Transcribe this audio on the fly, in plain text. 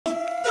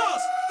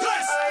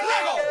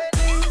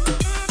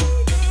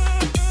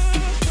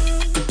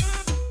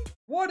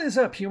What is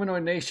up,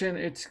 Humanoid Nation?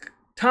 It's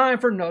time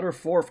for another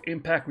Fourth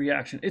Impact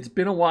reaction. It's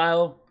been a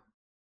while.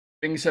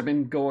 Things have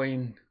been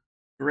going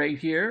great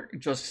here.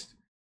 Just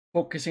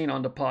focusing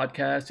on the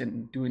podcast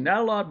and doing that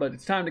a lot, but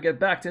it's time to get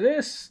back to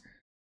this.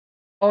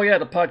 Oh yeah,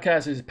 the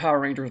podcast is Power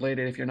Rangers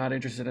related if you're not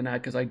interested in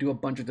that, because I do a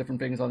bunch of different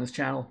things on this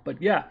channel.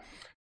 But yeah,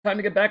 time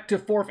to get back to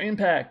Fourth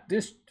Impact.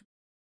 This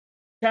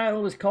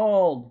channel is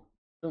called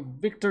the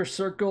Victor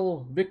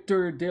Circle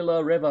Victor de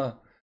la Riva.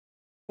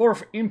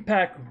 Fourth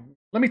Impact.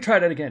 Let me try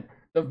that again.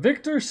 The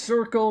Victor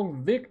Circle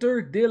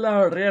Victor de la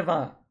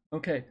Riva.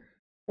 Okay.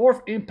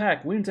 Fourth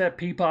Impact wins at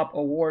PPOP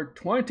Award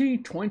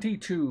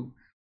 2022.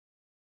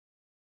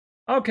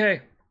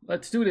 Okay,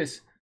 let's do this.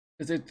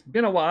 Because it's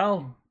been a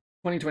while,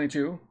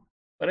 2022.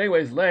 But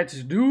anyways,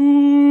 let's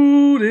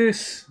do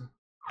this.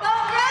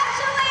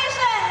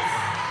 Congratulations,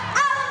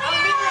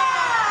 Almira!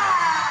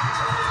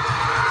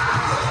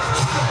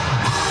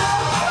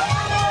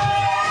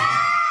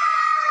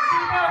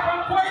 From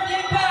Fourth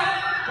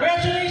Impact,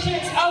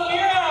 congratulations,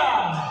 Almira!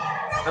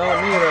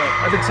 Almira.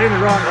 I've been saying it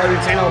wrong. I've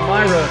been saying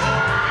Almira.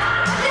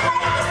 Would you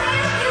like to say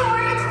a few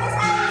words, Miss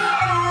Almira?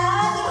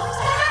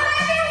 Hello,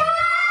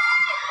 everyone!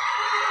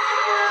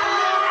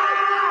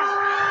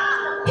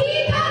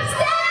 PPOP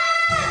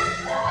stand!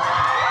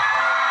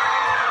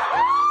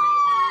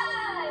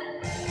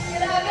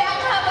 Grabe,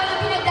 ang haba ng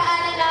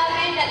pinagdaanan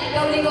namin.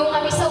 Naligaw-ligaw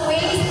kami sa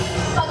ways.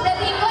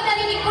 Pagdating ko,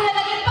 narinig ko na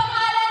lang yung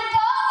pangalan ko!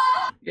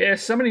 Yeah,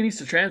 somebody needs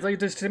to translate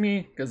this to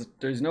me, because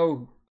there's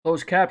no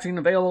closed captioning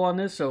available on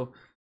this, so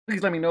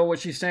please let me know what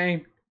she's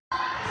saying.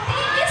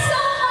 Thank you so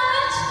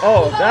much!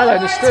 Oh, PPOP that I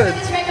Awards understood. for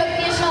this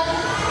recognition.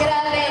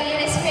 Grabe,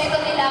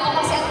 nirespeto nila ako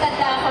kasi ang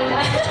tanda ko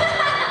na.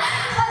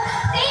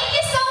 Thank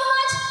you so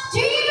much,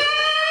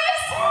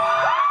 Dreamers!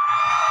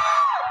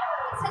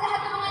 Sa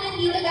lahat ng mga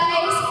nandito,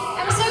 guys,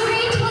 I'm so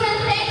grateful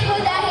and thankful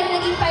dahil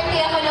naging parte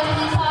ako ng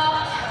PPOP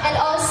and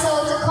also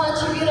to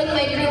contribute to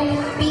my group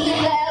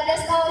being the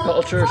eldest of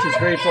Culture, she's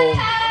Fourth grateful.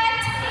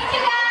 Impact. Thank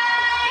you,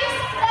 guys!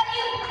 Love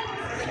you!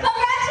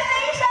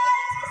 Congratulations,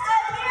 Miss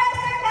Almira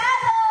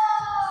Sergado!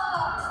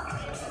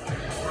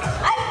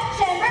 Ay,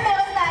 syempre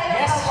meron tayong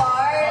Yes.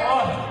 award.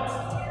 Oo.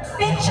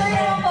 Picture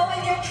naman po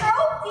with your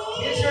trophy.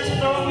 Here's your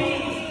trophy.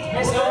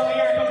 Miss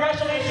Almira,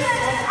 congratulations.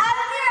 Miss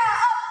Almira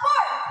of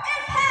Fourth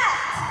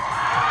Impact.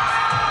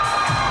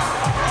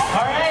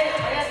 Alright,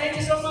 ayan, thank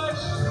you so much.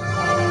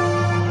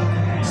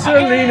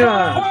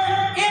 Selena,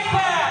 Fourth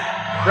Impact!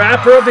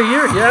 Rapper of the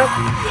Year. Yeah,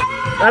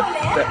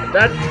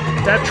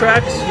 that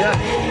tracks. Yeah,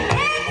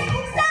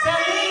 It's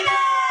Selena.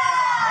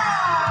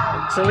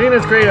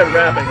 Selena's great at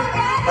rapping.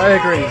 I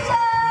agree.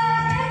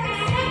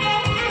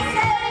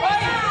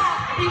 Ay,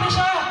 hindi na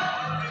siya.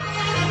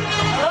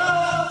 Hello.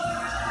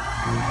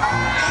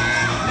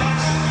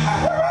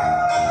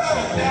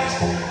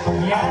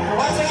 Yeah,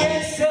 once again,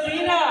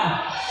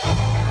 Selena.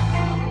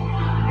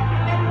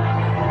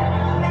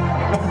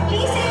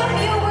 Please say a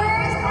few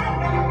words.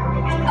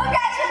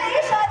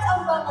 Congratulations!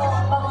 Ang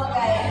bango,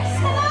 guys.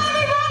 Hello,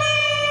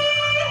 everybody!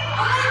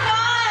 Oh my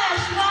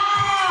gosh!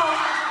 Wow!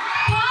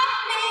 Top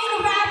main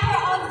rapper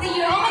of the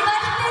year. Oh my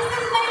gosh, this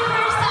is my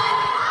first time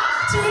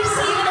to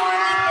receive an award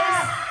like this.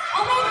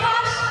 Oh my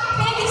gosh!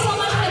 Thank you so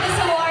much for this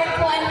award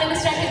po and for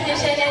this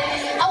recognition. And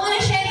I want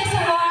to share this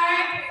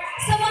award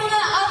sa mga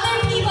other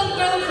people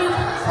girl group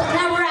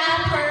na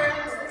rapper.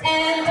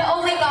 And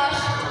oh my gosh,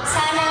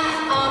 sana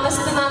mas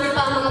dumami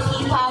pa ang mga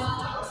P-pop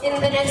in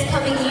the next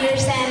coming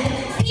years and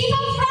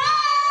P-pop friends!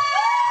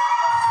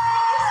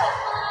 Thank you so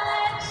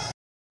much!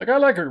 Like, I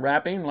like her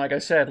rapping. Like I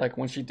said, like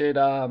when she did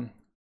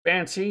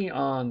Fancy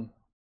on,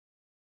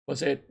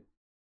 was it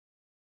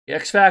the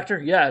X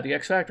Factor? Yeah, the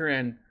X Factor,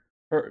 and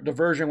the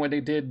version when they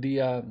did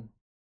the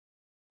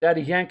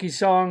Daddy Yankee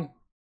song.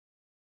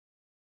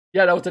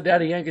 Yeah, that was the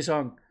Daddy Yankee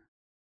song.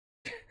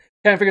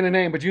 Can't figure the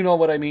name, but you know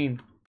what I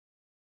mean.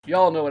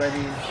 Y'all know what I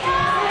mean.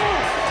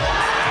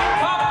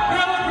 Top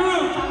girl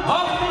group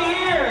of the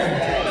year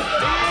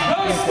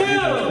goes to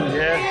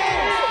Yeah.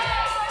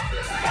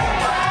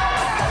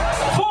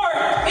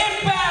 Fourth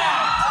Impact.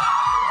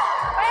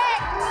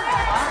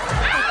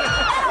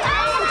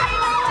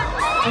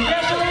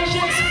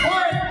 Congratulations,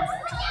 Fourth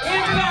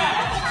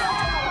Impact,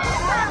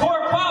 for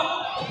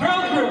Pop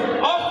Girl Group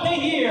of the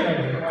Year.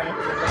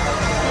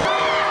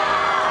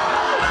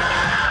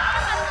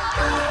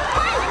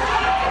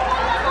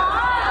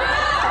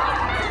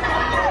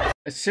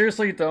 I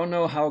seriously don't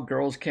know how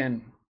girls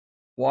can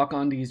walk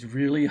on these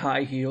really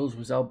high heels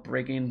without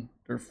breaking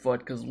their foot.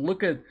 Because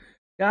look at,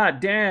 god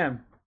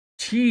damn,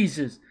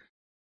 Jesus.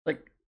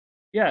 Like,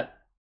 yeah,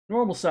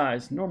 normal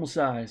size,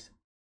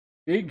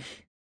 big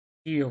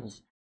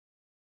heels.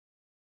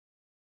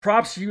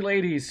 Props to you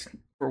ladies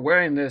for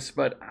wearing this,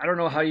 but I don't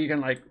know how you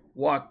can like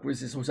walk with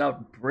this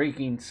without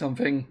breaking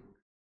something.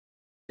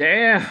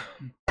 Damn.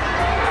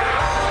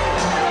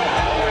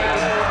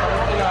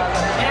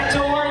 And to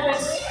award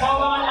this,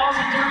 follow on all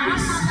the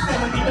juries.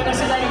 Nandito na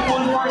sila yung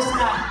full force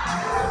na.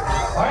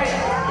 Alright.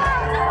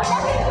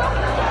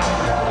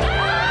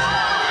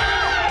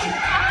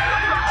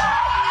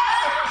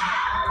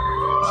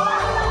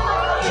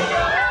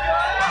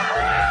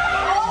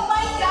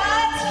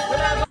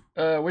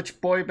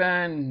 boy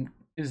band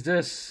is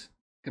this?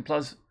 And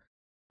plus,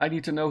 I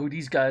need to know who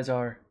these guys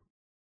are.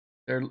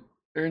 They're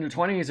in their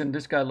 20s, and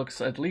this guy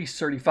looks at least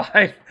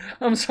 35.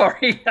 I'm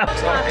sorry. I'm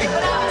sorry.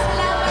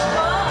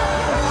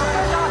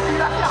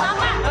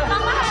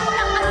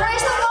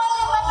 First of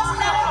all,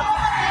 nagpapasalamat po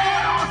kami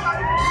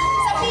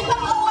sa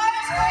PPOP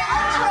Awards for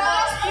your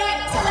trust.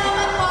 Maraming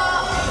salamat po.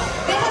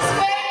 This is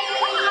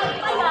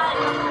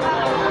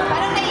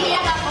parang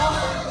naiiyak ako.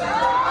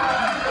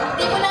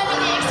 Hindi ko namin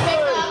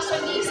na-expect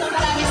actually, so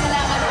maraming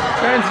salamat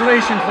po.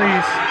 Translation,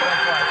 please.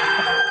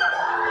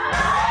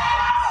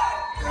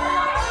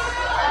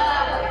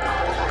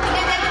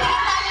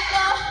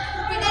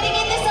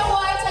 Pinarigin this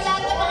award sa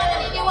lahat ng mga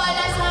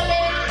naniniwala sa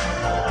amin.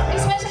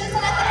 Especially sa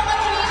lahat ng mga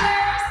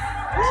dreamers.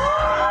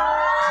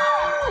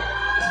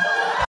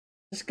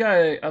 This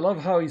guy, I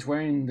love how he's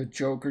wearing the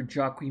Joker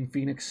Joaquin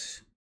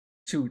Phoenix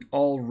suit,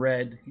 all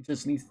red. He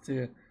just needs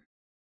to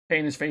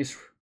paint his face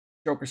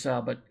Joker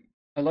style, but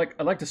I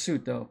like the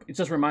suit though. It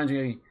just reminds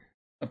me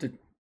of the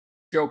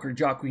Joker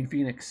Joaquin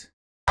Phoenix.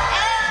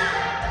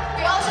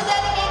 We also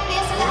dedicate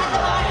this sa lahat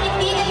ng mga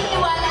hindi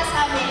naniniwala sa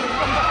amin.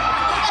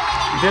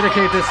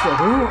 Dedicate this to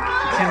who?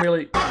 Can't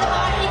really. Lahat ng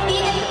mga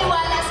hindi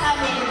naniniwala sa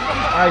amin.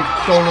 I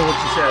don't know what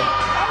you said.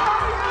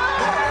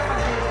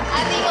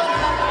 Ate ko na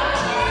ba?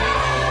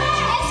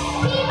 Yes,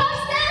 P-Pop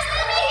stars,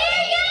 let me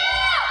hear you!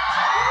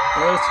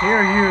 Let's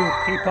hear you,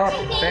 P-Pop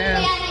Hindi fans.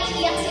 kaya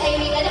naiiyak si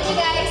Irene. Alam niyo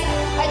guys,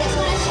 I just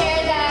want to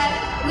share that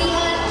we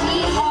are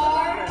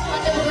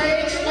on the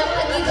verge na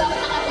mag-give up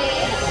na kami.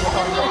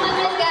 Alam niyo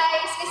naman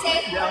guys, kasi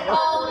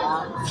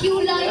few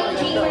lang yung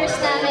dreamers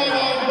namin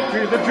and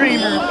You're the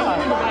dreamer.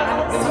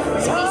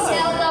 we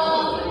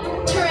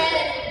seldom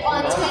trend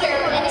on Twitter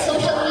and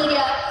social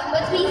media,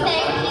 but we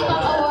thank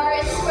P-Pop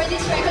Awards for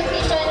this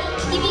recognition.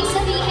 Ibig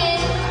sabihin,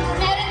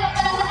 meron pa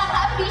palang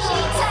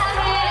nakaka-appreciate sa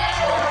amin.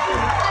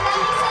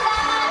 Maraming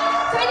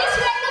salamat for this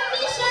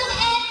recognition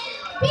and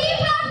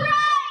P-Pop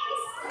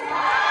Prize!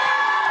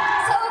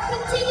 So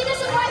continue to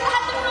support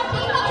lahat ng mga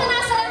P-Pop na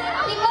nasa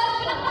likod.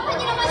 Pinakpakan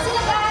niyo naman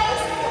sila guys.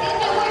 They've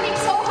been working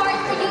so hard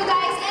for you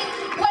guys and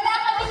wala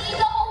kami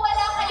dito kung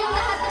wala kayong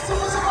lahat na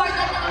sumusupport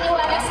at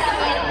naniniwala sa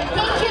amin.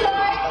 Thank you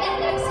Lord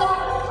and I'm so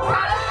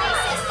proud of my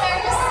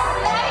sisters.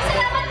 Maraming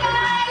salamat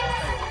guys!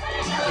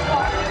 Thank you po.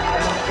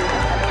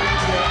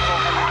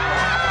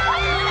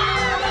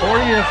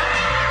 40th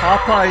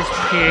Popeye's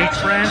PH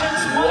brand?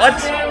 What?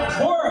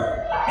 For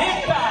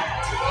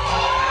Impact.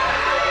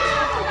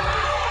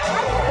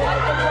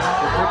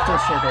 The Victor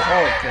Circle.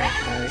 Oh, okay.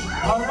 Alright.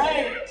 All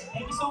right.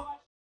 Thank you so much.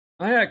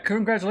 Oh, yeah,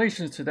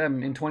 congratulations to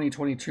them in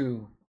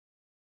 2022.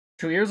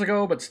 2 years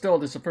ago, but still,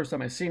 this is the first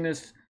time I've seen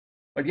this.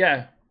 But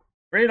yeah,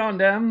 great on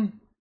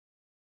them.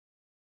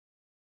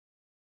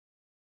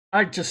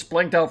 I just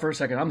blanked out for a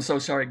second. I'm so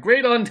sorry.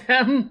 Great on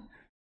them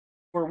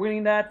for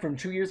winning that from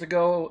 2 years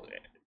ago.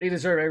 They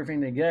deserve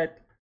everything they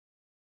get.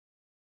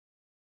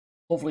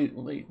 Hopefully,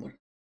 they've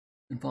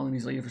been following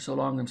these ladies for so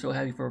long. I'm so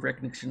happy for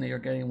recognition. They are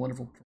getting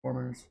wonderful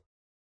performers.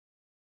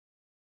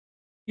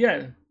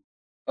 Yeah.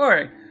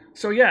 Alright.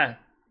 So yeah,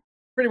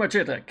 pretty much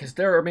it. Because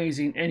they're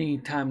amazing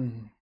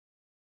anytime,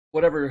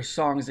 whatever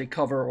songs they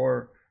cover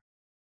or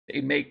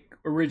they make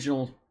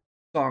original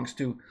songs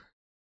too.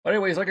 But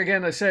anyways, like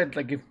again, I said,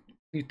 like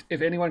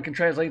if anyone can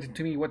translate it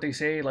to me what they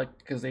say, like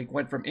because they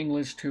went from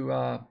English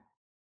to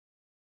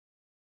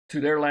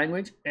their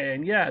language,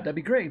 and yeah, that'd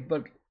be great.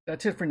 But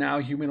that's it for now.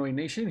 Humanoid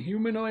Nation,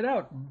 Humanoid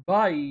out.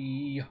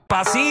 Bye.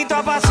 Pasito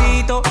a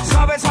pasito,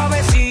 suave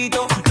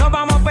suavecito, nos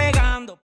vamos pegando.